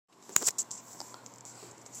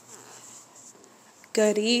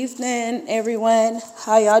Good evening, everyone.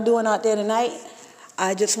 How y'all doing out there tonight?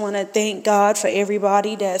 I just want to thank God for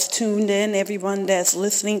everybody that's tuned in, everyone that's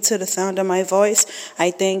listening to the sound of my voice.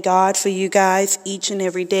 I thank God for you guys each and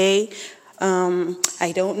every day.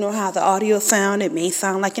 I don't know how the audio sound. It may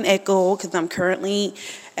sound like an echo because I'm currently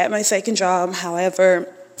at my second job. However,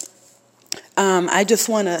 I just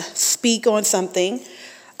want to speak on something.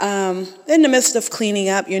 In the midst of cleaning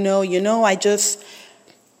up, I just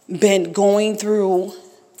been going through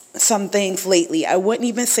some things lately. I wouldn't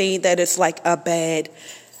even say that it's like a bad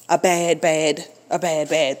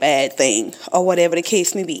thing, or whatever the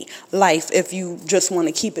case may be. Life, if you just want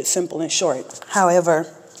to keep it simple and short.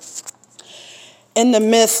 However, in the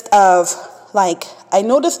midst of, I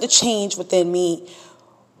noticed a change within me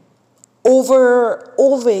over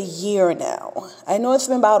a year now. I know it's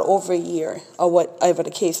been about over a year, or whatever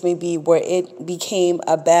the case may be, where it became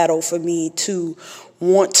a battle for me to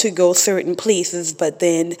want to go certain places, but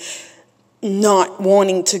then not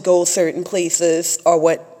wanting to go certain places, or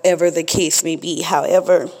whatever the case may be.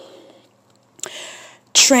 However,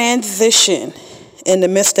 transition in the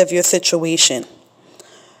midst of your situation,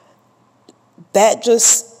 that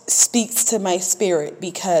just speaks to my spirit,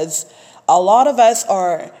 because a lot of us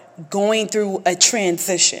are going through a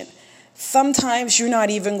transition. Sometimes you're not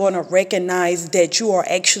even going to recognize that you are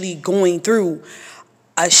actually going through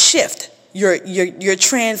a shift. You're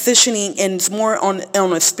transitioning, and it's more on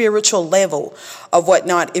a spiritual level of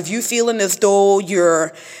whatnot. If you're feeling as though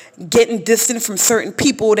you're getting distant from certain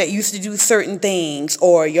people that used to do certain things,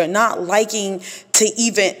 or you're not liking to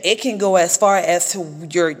even, it can go as far as to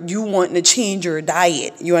you wanting to change your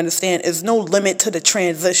diet. You understand? There's no limit to the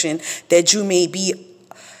transition that you may be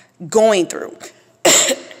going through.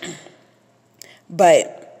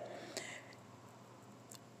 But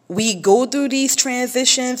we go through these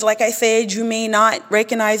transitions. Like I said, you may not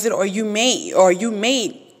recognize it, or you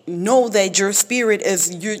may know that your spirit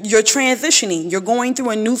is, you're transitioning. You're going through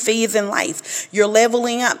a new phase in life. You're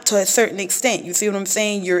leveling up to a certain extent. You see what I'm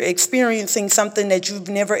saying? You're experiencing something that you've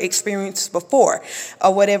never experienced before,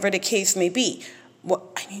 or whatever the case may be.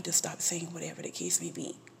 Well, I need to stop saying whatever the case may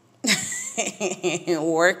be.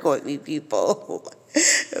 Work with me, people.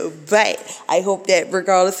 But I hope that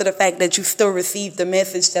regardless of the fact that you still receive the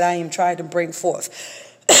message that I am trying to bring forth.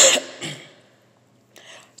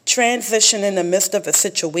 Transition in the midst of a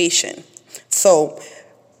situation. So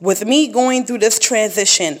with me going through this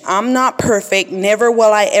transition, I'm not perfect. Never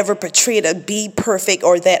will I ever portray to be perfect,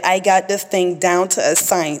 or that I got this thing down to a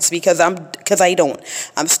science, because I don't.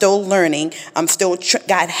 I'm still learning. I'm still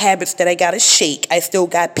got habits that I got to shake. I still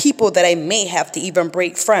got people that I may have to even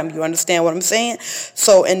break from. You understand what I'm saying?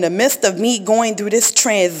 So in the midst of me going through this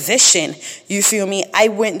transition, you feel me? I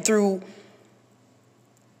went through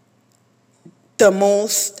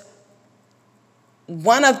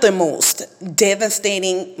one of the most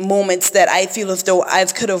devastating moments that I feel as though I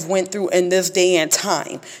could have went through in this day and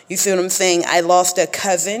time. You see what I'm saying? I lost a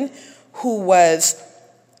cousin who was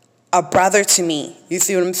a brother to me. You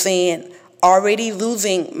see what I'm saying? Already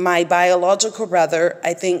losing my biological brother,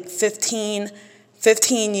 I think 15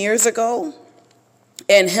 years ago.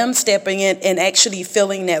 And him stepping in and actually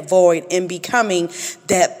filling that void and becoming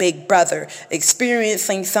that big brother,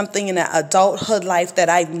 experiencing something in an adulthood life that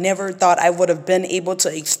I never thought I would have been able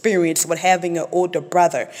to experience with having an older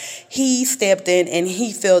brother. He stepped in and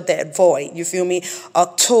he filled that void. You feel me?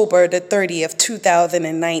 October the 30th,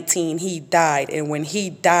 2019, he died. And when he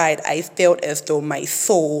died, I felt as though my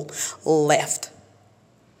soul left.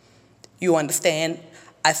 You understand?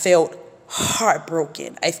 I felt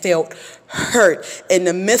heartbroken. I felt hurt in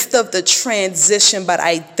the midst of the transition, but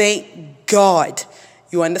I thank God.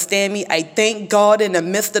 You understand me? I thank God in the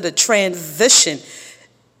midst of the transition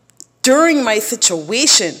during my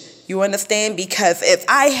situation. You understand? Because if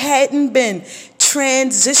I hadn't been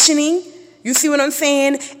transitioning, you see what I'm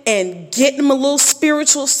saying, and getting my little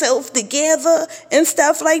spiritual self together and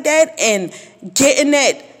stuff like that, and getting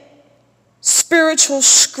that spiritual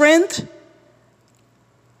strength,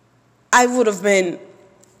 I would have been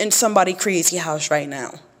in somebody crazy house right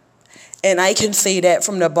now. And I can say that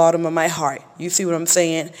from the bottom of my heart. You see what I'm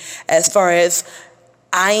saying? As far as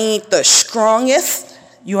I ain't the strongest,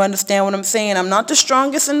 you understand what I'm saying? I'm not the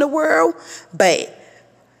strongest in the world, but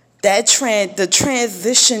the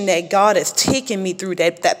transition that God has taken me through,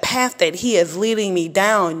 that path that he is leading me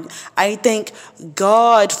down, I thank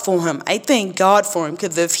God for him. I thank God for him,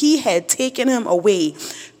 because if he had taken him away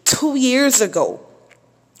 2 years ago,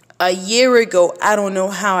 a year ago, I don't know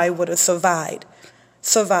how I would have survived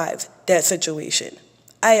that situation.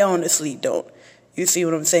 I honestly don't. You see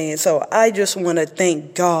what I'm saying? So I just want to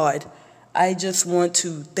thank God I just want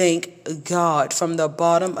to thank God from the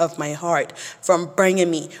bottom of my heart from bringing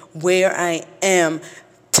me where I am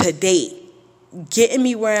today, getting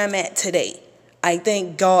me where I'm at today. I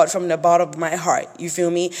thank God from the bottom of my heart. You feel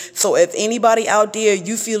me? So if anybody out there,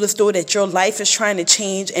 you feel as though that your life is trying to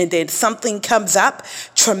change and then something comes up,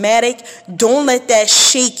 traumatic, don't let that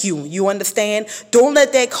shake you. You understand? Don't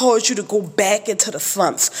let that cause you to go back into the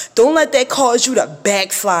slumps. Don't let that cause you to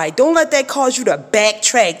backslide. Don't let that cause you to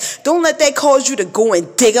backtrack. Don't let that cause you to go and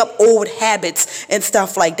dig up old habits and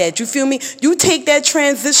stuff like that. You feel me? You take that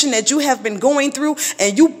transition that you have been going through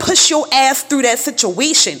and you push your ass through that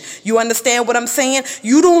situation. You understand what I'm saying?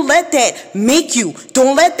 You don't let that make you.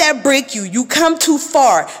 Don't let that break you. You come too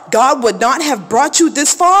far. God would not have brought you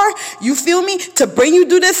this far, you feel me, to bring you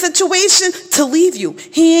through this situation, to leave you.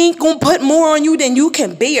 He ain't going to put more on you than you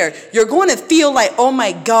can bear. You're going to feel like, oh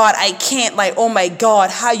my God, I can't. Like, oh my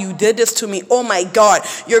God, how you did this to me. Oh my God.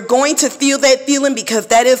 You're going to feel that feeling because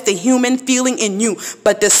that is the human feeling in you.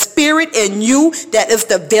 But the spirit in you that is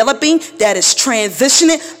developing, that is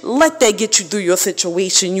transitioning, let that get you through your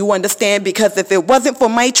situation. You understand? Because if it wasn't for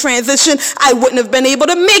my transition, I wouldn't have been able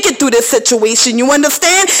to make it through this situation. You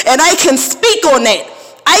understand? And I can speak on that.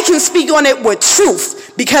 I can speak on it with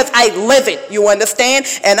truth because I live it. You understand?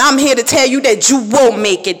 And I'm here to tell you that you will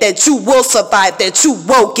make it, that you will survive, that you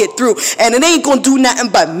will get through. And it ain't going to do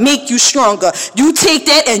nothing but make you stronger. You take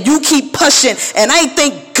that and you keep pushing. And I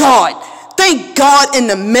thank God. Thank God in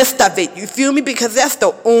the midst of it. You feel me? Because that's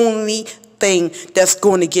the only thing that's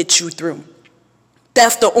going to get you through.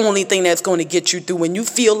 That's the only thing that's going to get you through. When you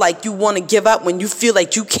feel like you want to give up, when you feel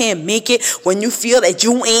like you can't make it, when you feel that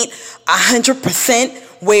you ain't 100%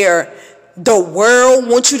 where the world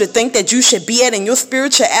wants you to think that you should be at in your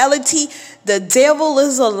spirituality, the devil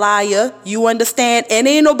is a liar. You understand? And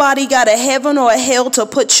ain't nobody got a heaven or a hell to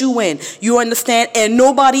put you in. You understand? And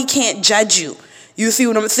nobody can't judge you. You see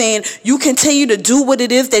what I'm saying? You continue to do what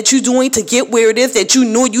it is that you're doing to get where it is that you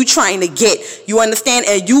know you're trying to get. You understand?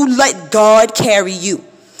 And you let God carry you.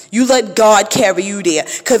 You let God carry you there.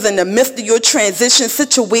 Because in the midst of your transition,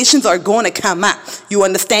 situations are going to come up. You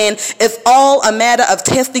understand? It's all a matter of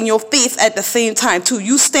testing your faith at the same time, too.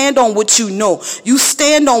 You stand on what you know. You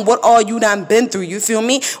stand on what all you done been through. You feel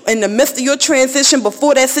me? In the midst of your transition,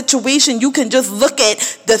 before that situation, you can just look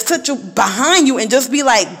at the situation behind you and just be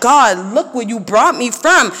like, God, look where you brought me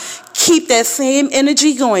from. Keep that same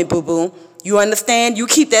energy going, boo-boo. You understand? You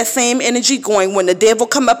keep that same energy going. When the devil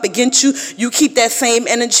come up against you, you keep that same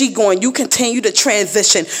energy going. You continue to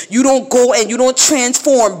transition. You don't go and you don't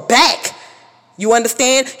transform back. You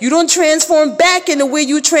understand? You don't transform back into where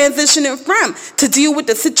you transitioning from to deal with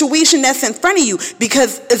the situation that's in front of you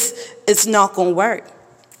because it's not going to work.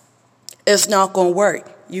 It's not going to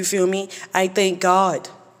work. You feel me? I thank God.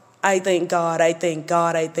 I thank God, I thank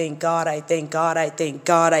God, I thank God, I thank God, I thank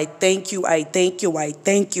God, I thank you, I thank you, I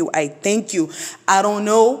thank you, I thank you. I don't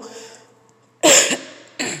know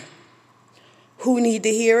who need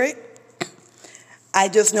to hear it. I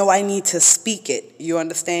just know I need to speak it. You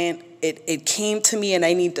understand? It came to me and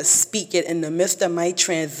I need to speak it in the midst of my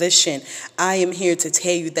transition. I am here to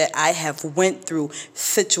tell you that I have went through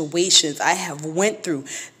situations. I have went through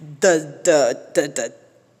the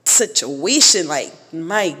situation, like,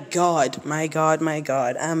 my God,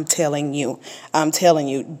 I'm telling you,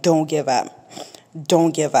 don't give up.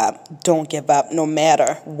 Don't give up. Don't give up no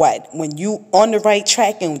matter what. When you on the right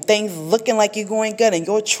track and things looking like you're going good and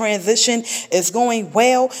your transition is going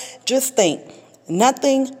well, just think,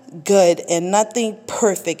 nothing good and nothing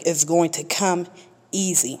perfect is going to come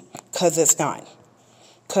easy, because it's not.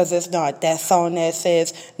 Because it's not. That song that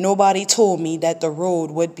says, nobody told me that the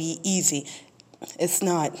road would be easy. It's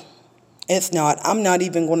not. It's not. I'm not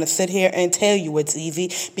even going to sit here and tell you it's easy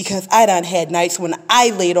because I done had nights when I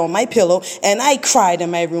laid on my pillow and I cried in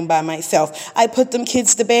my room by myself. I put them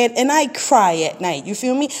kids to bed and I cry at night. You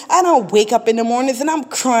feel me? I don't wake up in the mornings and I'm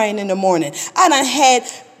crying in the morning. I done had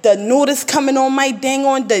the notice coming on my dang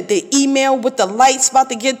on, the email with the lights about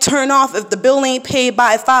to get turned off if the bill ain't paid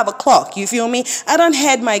by 5 o'clock. You feel me? I done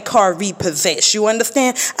had my car repossessed. You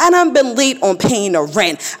understand? I done been late on paying the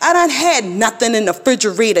rent. I done had nothing in the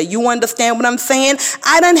refrigerator. You understand what I'm saying?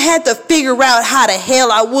 I done had to figure out how the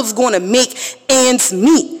hell I was going to make ends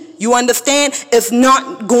meet. You understand? It's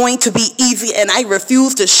not going to be easy, and I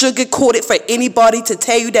refuse to sugarcoat it for anybody to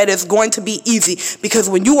tell you that it's going to be easy. Because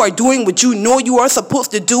when you are doing what you know you are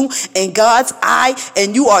supposed to do in God's eye,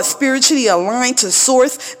 and you are spiritually aligned to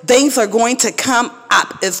source, things are going to come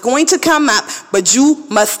up. It's going to come up, but you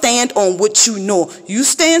must stand on what you know. You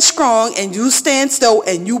stand strong and you stand still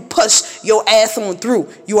and you push your ass on through.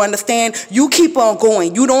 You understand? You keep on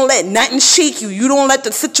going. You don't let nothing shake you. You don't let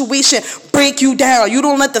the situation break you down. You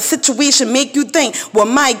don't let the situation make you think, well,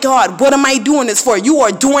 my God, what am I doing this for? You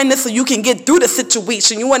are doing this so you can get through the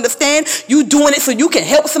situation. You understand? You doing it so you can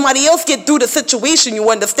help somebody else get through the situation. You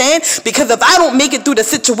understand? Because if I don't make it through the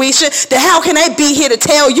situation, then how can I be here to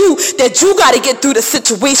tell you that you got to get through the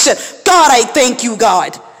situation? God, I thank you,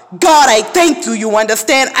 God. God, I thank you. You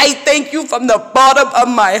understand? I thank you from the bottom of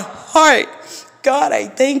my heart. God, I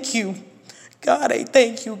thank you. God, I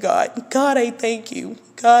thank you, God. God, I thank you.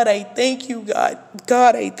 God, I thank you, God.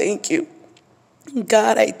 God, I thank you.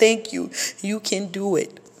 God, I thank you. You can do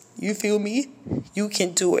it. You feel me? You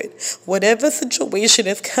can do it. Whatever situation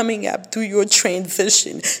is coming up through your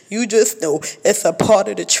transition, you just know it's a part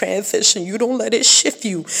of the transition. You don't let it shift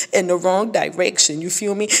you in the wrong direction. You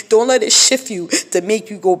feel me? Don't let it shift you to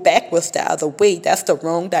make you go backwards the other way. That's the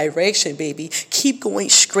wrong direction, baby. Keep going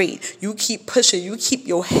straight. You keep pushing. You keep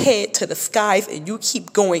your head to the skies and you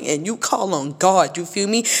keep going and you call on God. You feel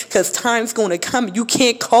me? Because time's going to come. You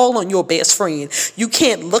can't call on your best friend. You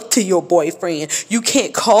can't look to your boyfriend. You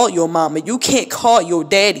can't call your mama. You can't call your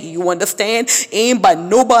daddy. You understand? Ain't but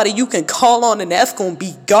nobody you can call on, and that's gonna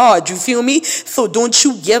be God. You feel me? So don't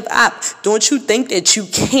you give up. Don't you think that you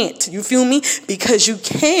can't. You feel me? Because you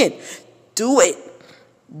can. Do it.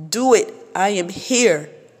 Do it. I am here.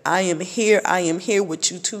 I am here. I am here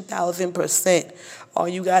with you 2,000%. All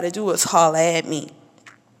you gotta do is holler at me.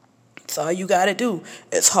 That's all you gotta do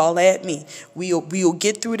is holler at me. We'll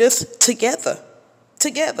get through this together.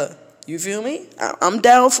 Together. You feel me? I'm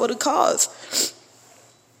down for the cause.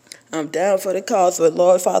 I'm down for the cause. But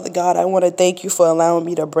Lord, Father God, I want to thank you for allowing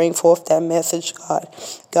me to bring forth that message, God.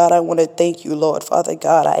 God, I want to thank you, Lord, Father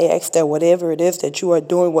God. I ask that whatever it is that you are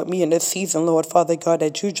doing with me in this season, Lord, Father God,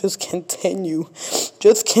 that you just continue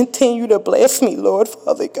to bless me, Lord,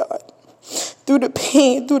 Father God. Through the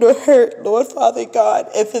pain, through the hurt, Lord Father God,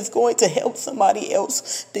 if it's going to help somebody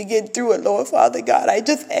else to get through it, Lord Father God, I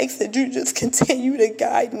just ask that you just continue to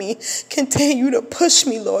guide me, continue to push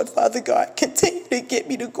me, Lord Father God, continue to get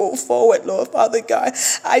me to go forward, Lord Father God.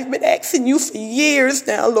 I've been asking you for years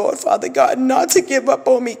now, Lord Father God, not to give up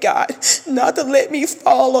on me, God, not to let me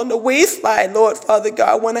fall on the waistline, Lord Father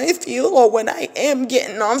God, when I feel or when I am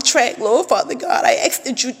getting off track, Lord Father God. I ask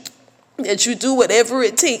that you do whatever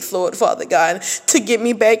it takes, Lord Father God, to get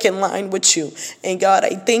me back in line with you. And God, I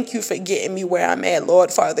thank you for getting me where I'm at,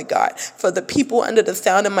 Lord Father God. For the people under the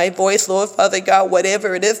sound of my voice, Lord Father God,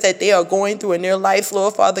 whatever it is that they are going through in their lives,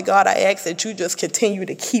 Lord Father God, I ask that you just continue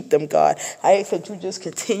to keep them, God. I ask that you just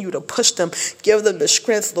continue to push them, give them the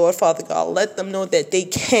strength, Lord Father God. Let them know that they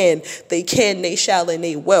can, they shall, and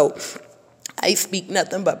they will. I speak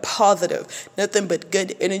nothing but positive, nothing but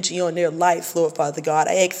good energy on their lives, Lord Father God.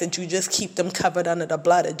 I ask that you just keep them covered under the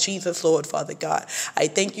blood of Jesus, Lord Father God. I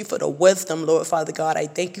thank you for the wisdom, Lord Father God. I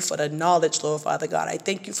thank you for the knowledge, Lord Father God. I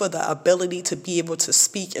thank you for the ability to be able to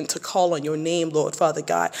speak and to call on your name, Lord Father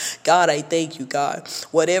God. God, I thank you, God.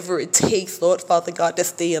 Whatever it takes, Lord Father God, to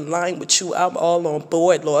stay in line with you, I'm all on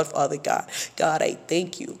board, Lord Father God. God, I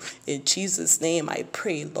thank you. In Jesus' name I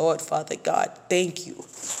pray, Lord Father God. Thank you.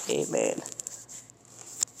 Amen.